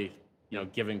really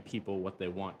giving people what they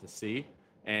want to see.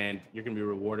 And you're going to be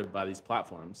rewarded by these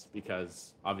platforms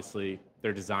because obviously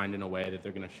they're designed in a way that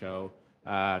they're going to show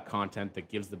content that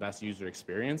gives the best user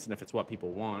experience. And if it's what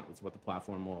people want, it's what the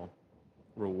platform will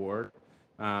reward.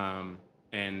 And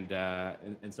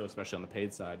so especially on the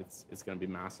paid side, it's going to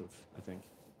be massive, I think.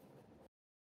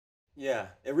 Yeah,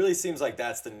 it really seems like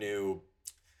that's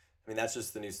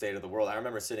just the new state of the world. I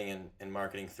remember sitting in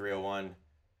Marketing 301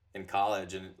 in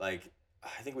college, and like,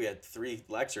 I think we had 3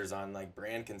 lectures on like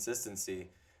brand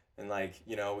consistency, and like,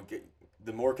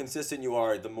 the more consistent you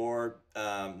are, the more,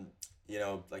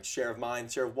 like share of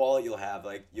mind, share of wallet you'll have.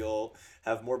 Like, you'll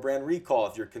have more brand recall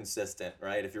if you're consistent,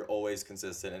 right? If you're always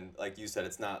consistent. And like you said,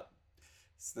 it's not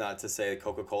to say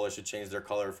Coca-Cola should change their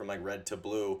color from like red to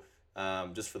blue,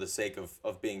 just for the sake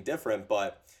of being different.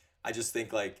 But I just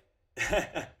think like,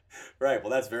 right, well,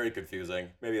 that's very confusing.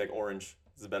 Maybe like orange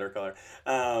is a better color.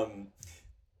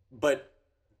 But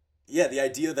yeah, the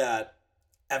idea that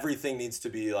everything needs to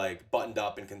be like buttoned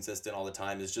up and consistent all the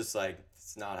time is just like,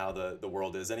 it's not how the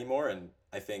world is anymore. And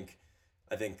I think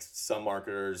some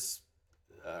marketers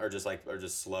are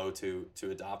just slow to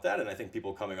adopt that. And I think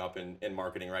people coming up in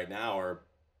marketing right now are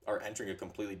entering a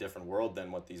completely different world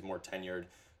than what these more tenured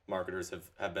marketers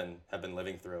have been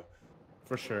living through.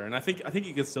 For sure. And I think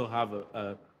you can still have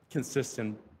a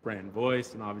consistent brand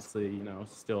voice, and obviously,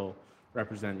 still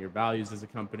represent your values as a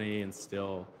company, and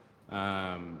still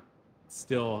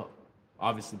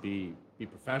obviously be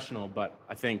professional. But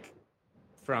I think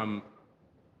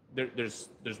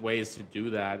there's ways to do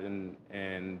that and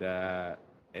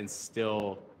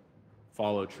still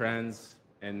follow trends,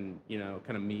 and kind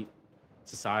of meet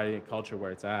society and culture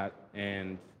where it's at,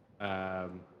 and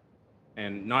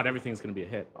not everything's going to be a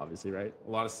hit, obviously, right?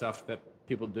 A lot of stuff that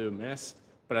people do miss,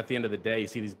 but at the end of the day, you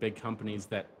see these big companies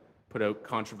that put out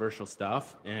controversial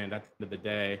stuff, and at the end of the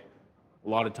day, a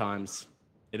lot of times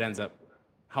it ends up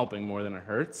helping more than it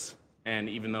hurts. And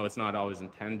even though it's not always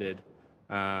intended,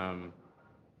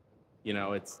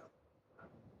 it's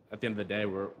at the end of the day,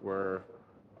 we're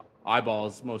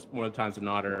eyeballs more of the times than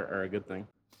not are a good thing.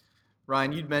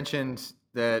 Ryan, you'd mentioned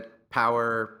that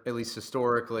power, at least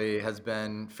historically, has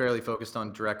been fairly focused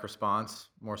on direct response,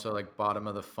 more so like bottom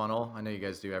of the funnel. I know you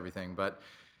guys do everything, but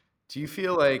do you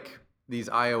feel like these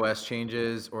iOS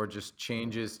changes or just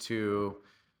changes to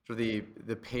sort of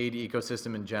the paid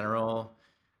ecosystem in general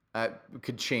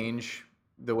could change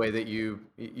the way that you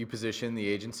position the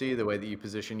agency, the way that you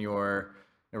position your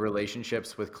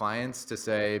relationships with clients to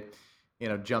say,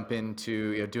 jump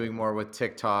into doing more with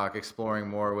TikTok, exploring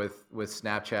more with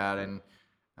Snapchat, and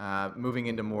moving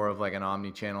into more of like an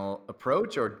omni-channel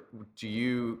approach? Or do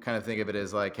you kind of think of it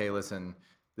as like, hey, listen,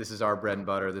 this is our bread and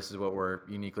butter, this is what we're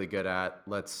uniquely good at,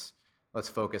 let's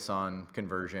focus on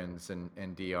conversions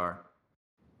and DR?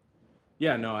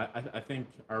 Yeah, no, I think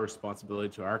our responsibility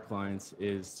to our clients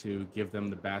is to give them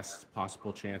the best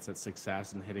possible chance at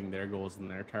success in hitting their goals and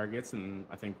their targets. And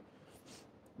I think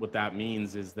what that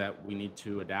means is that we need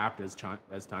to adapt as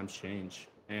times change.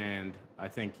 And I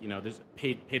think, there's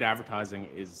paid advertising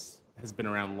has been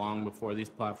around long before these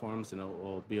platforms, and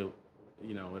it'll be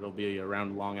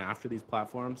around long after these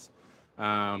platforms.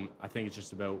 I think it's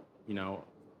just about,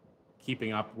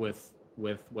 keeping up with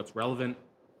what's relevant.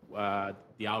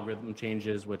 The algorithm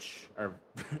changes, which are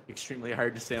extremely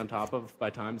hard to stay on top of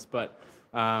by times, but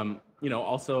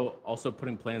also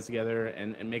putting plans together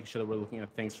and making sure that we're looking at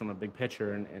things from a big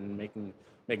picture and making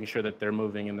sure that they're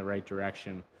moving in the right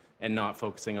direction and not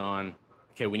focusing on,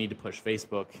 okay, we need to push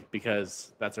Facebook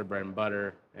because that's our bread and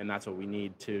butter and that's what we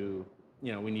need to,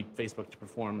 we need Facebook to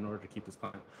perform in order to keep this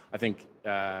client. I think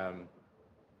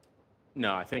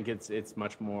no, I think it's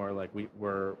much more like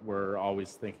we're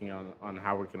always thinking on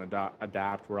how we're going to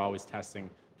adapt. We're always testing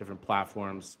different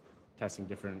platforms, testing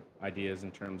different ideas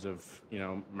in terms of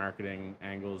marketing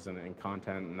angles and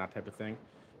content and that type of thing.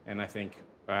 And I think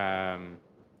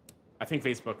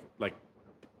Facebook, like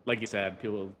you said,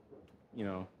 people,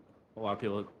 a lot of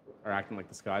people are acting like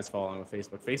the sky's falling with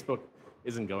Facebook. Facebook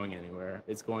isn't going anywhere.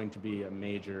 It's going to be a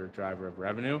major driver of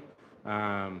revenue.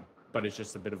 But it's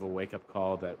just a bit of a wake-up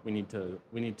call that we need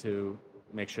to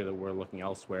make sure that we're looking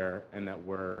elsewhere and that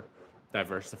we're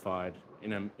diversified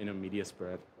in a media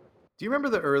spread. Do you remember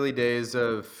the early days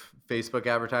of Facebook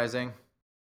advertising?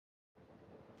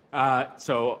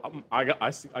 So I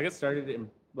got started in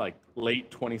like late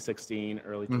 2016,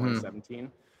 early 2017.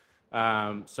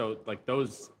 So like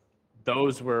those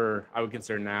were, I would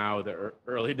consider now the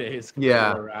early days.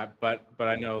 Yeah. But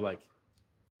I know like.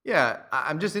 Yeah,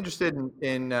 I'm just interested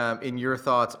in your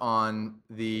thoughts on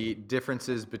the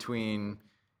differences between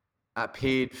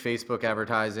paid Facebook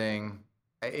advertising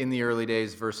in the early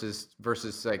days versus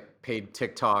like paid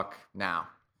TikTok now.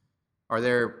 Are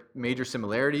there major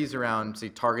similarities around, say,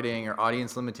 targeting or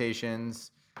audience limitations,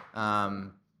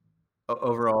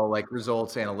 overall like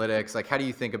results, analytics? Like, how do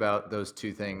you think about those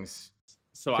two things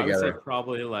So together? I would say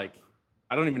probably like,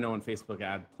 I don't even know when Facebook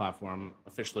ad platform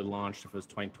officially launched, if it was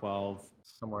 2012.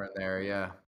 Somewhere in there,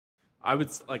 yeah. I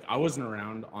wasn't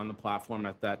around on the platform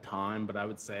at that time, but I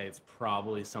would say it's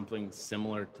probably something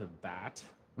similar to that.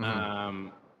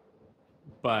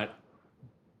 But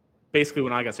basically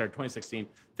when I got started, 2016,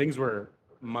 things were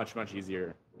much, much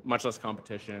easier, much less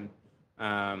competition.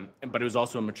 But it was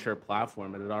also a mature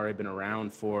platform. It had already been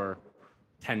around for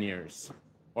 10 years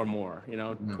or more,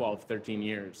 12, 13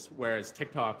 years. Whereas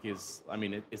TikTok is,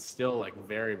 it's still like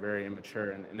very, very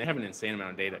immature, and they have an insane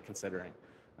amount of data considering.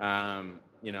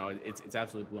 It's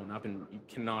absolutely blown up, and you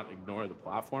cannot ignore the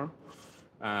platform.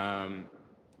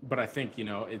 But I think,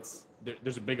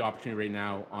 there's a big opportunity right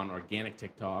now on organic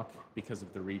TikTok because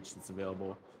of the reach that's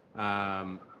available.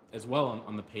 As well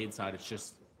on the paid side, it's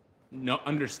just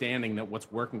understanding that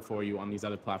what's working for you on these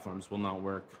other platforms will not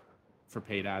work for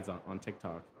paid ads on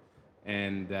TikTok.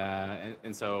 And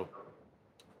so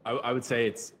I would say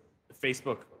it's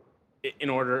Facebook in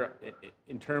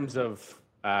terms of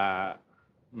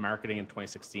marketing in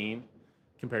 2016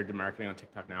 compared to marketing on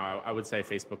TikTok now. I would say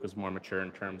Facebook was more mature in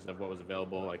terms of what was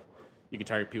available. Like, you can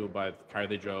target people by the car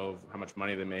they drove, how much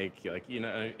money they make. Like,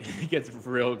 it gets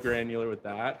real granular with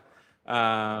that.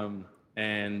 That's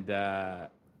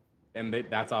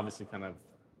obviously kind of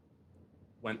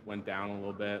went down a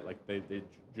little bit. Like they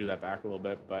drew that back a little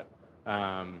bit, but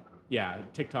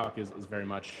TikTok is very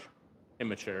much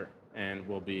immature, and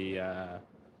we'll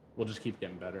just keep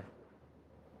getting better.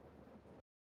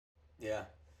 Yeah,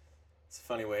 it's a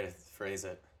funny way to phrase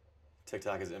it.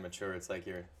 TikTok is immature. It's like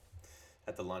you're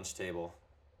at the lunch table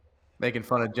making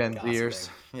fun of Gen Zers.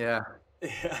 Yeah.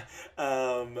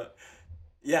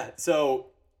 Yeah.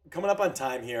 So coming up on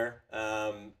time here,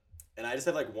 and I just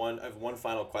have one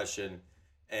final question,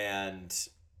 and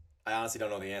I honestly don't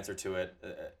know the answer to it.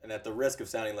 And at the risk of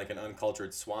sounding like an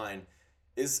uncultured swine,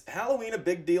 is Halloween a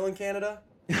big deal in Canada?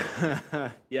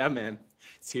 Yeah, man,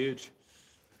 it's huge.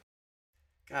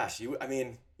 Gosh, I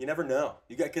mean, you never know.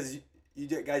 Because you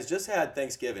guys just had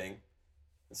Thanksgiving,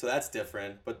 so that's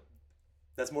different, but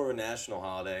that's more of a national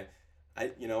holiday.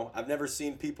 I've never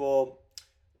seen people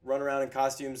run around in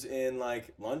costumes in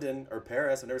like London or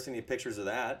Paris. I've never seen any pictures of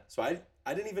that. So I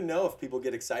didn't even know if people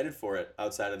get excited for it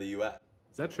outside of the US.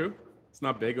 Is that true? It's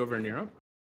not big over in Europe?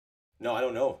 No, I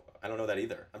don't know. I don't know that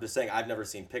either. I'm just saying I've never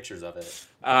seen pictures of it.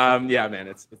 Yeah, man,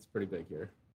 it's pretty big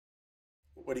here.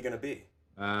 What are you gonna be?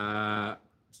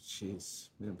 Jeez,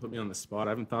 man, put me on the spot.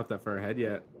 I haven't thought that far ahead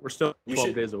yet. We're still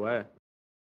 12 days away.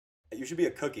 You should be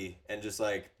a cookie and just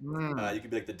like you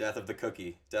could be like the death of the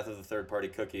cookie, death of the third party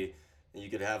cookie, and you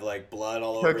could have like blood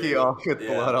all over you. Cookie all with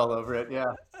blood all over it.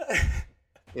 Yeah.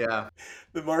 Yeah.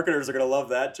 The marketers are gonna love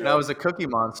that joke. And I was a cookie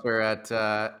monster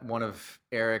at one of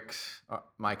Eric's,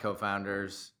 my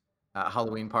co-founders,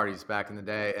 Halloween parties back in the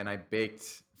day, and I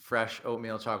baked fresh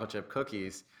oatmeal chocolate chip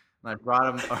cookies, and I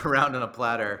brought them around on a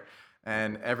platter,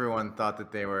 and everyone thought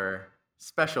that they were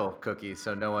special cookies,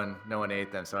 so no one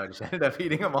ate them. So I just ended up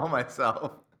eating them all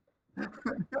myself. I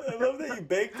love that you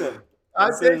baked them. I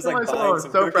baked them like myself. I buying was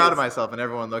some so proud cookies. of myself, and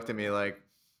everyone looked at me like,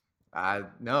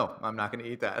 no, I'm not going to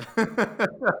eat that.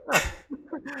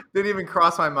 Didn't even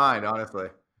cross my mind, honestly.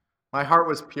 My heart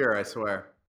was pure, I swear.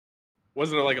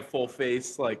 Wasn't it like a full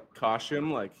face like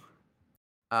costume? Like,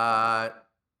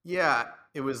 Yeah,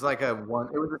 it was like it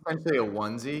was essentially a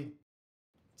onesie.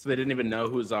 so they didn't even know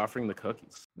who was offering the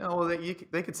cookies. No, well,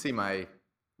 they could see my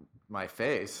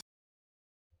face.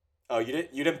 Oh, you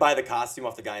didn't buy the costume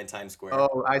off the guy in Times Square.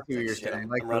 Oh, I see what Like, you're shit, saying. I'm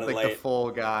Like running the late.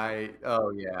 full guy. Oh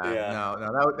yeah. Yeah.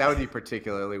 No, that would be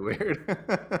particularly weird.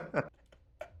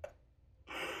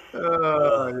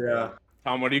 Oh yeah.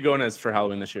 Tom, what are you going as for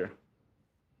Halloween this year?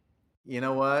 You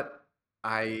know what?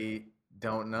 I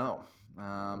don't know.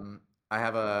 I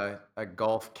have a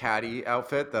golf caddy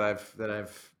outfit that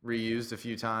I've reused a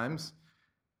few times.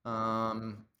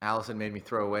 Allison made me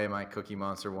throw away my Cookie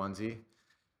Monster onesie.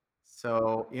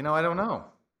 So, I don't know.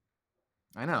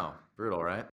 I know. Brutal,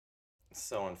 right?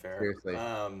 So unfair. Seriously.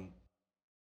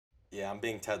 Yeah, I'm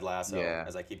being Ted Lasso, Yeah.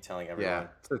 as I keep telling everyone. Yeah,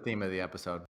 it's the theme of the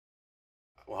episode.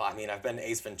 Well, I mean, I've been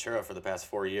Ace Ventura for the past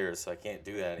 4 years, so I can't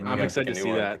do that anymore. I'm I gotta excited pick to a see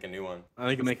new one, that. Pick a new one. I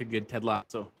think it'll make a good Ted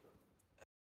Lasso.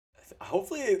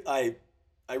 Hopefully, I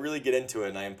really get into it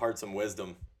and I impart some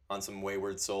wisdom on some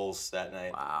wayward souls that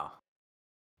night. Wow.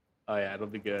 Oh yeah, it'll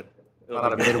be good. A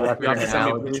lot of Midwestern You have to send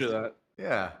me a analogies. picture of that.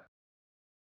 Yeah.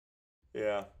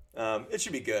 Yeah. It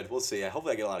should be good. We'll see.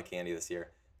 Hopefully I get a lot of candy this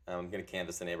year. I'm going to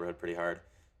canvass the neighborhood pretty hard.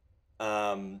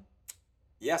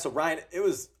 Yeah, so Ryan, it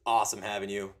was awesome having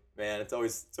you, man. It's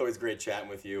always great chatting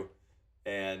with you.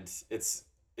 And it's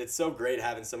so great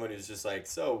having someone who's just like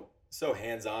so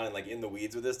hands-on and like in the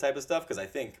weeds with this type of stuff, because I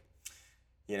think,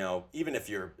 even if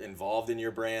you're involved in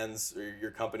your brands or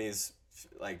your company's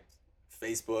like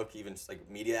Facebook, even just like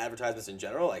media advertisements in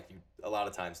general, like you a lot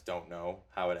of times don't know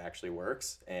how it actually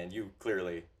works, and you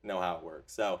clearly know how it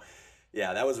works. So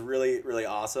yeah, that was really, really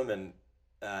awesome. And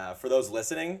for those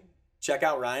listening, check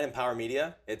out Ryan and Power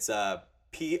Media. It's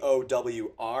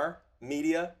POWR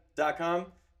media.com.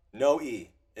 No E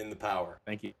in the power.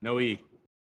 Thank you. No E.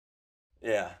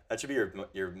 Yeah, that should be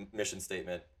your mission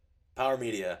statement. Power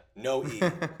Media, no E.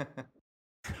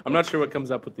 I'm not sure what comes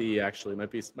up with the E actually.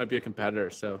 Might be a competitor.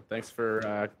 So thanks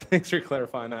for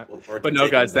clarifying that. Look forward But to no,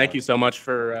 taking guys, it thank down. you so much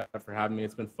for having me.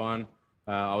 It's been fun.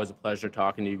 Always a pleasure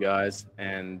talking to you guys,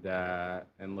 and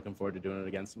looking forward to doing it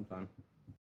again sometime.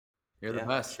 You're the Yeah,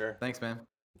 best. sure. Thanks, man.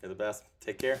 You're the best.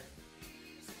 Take care.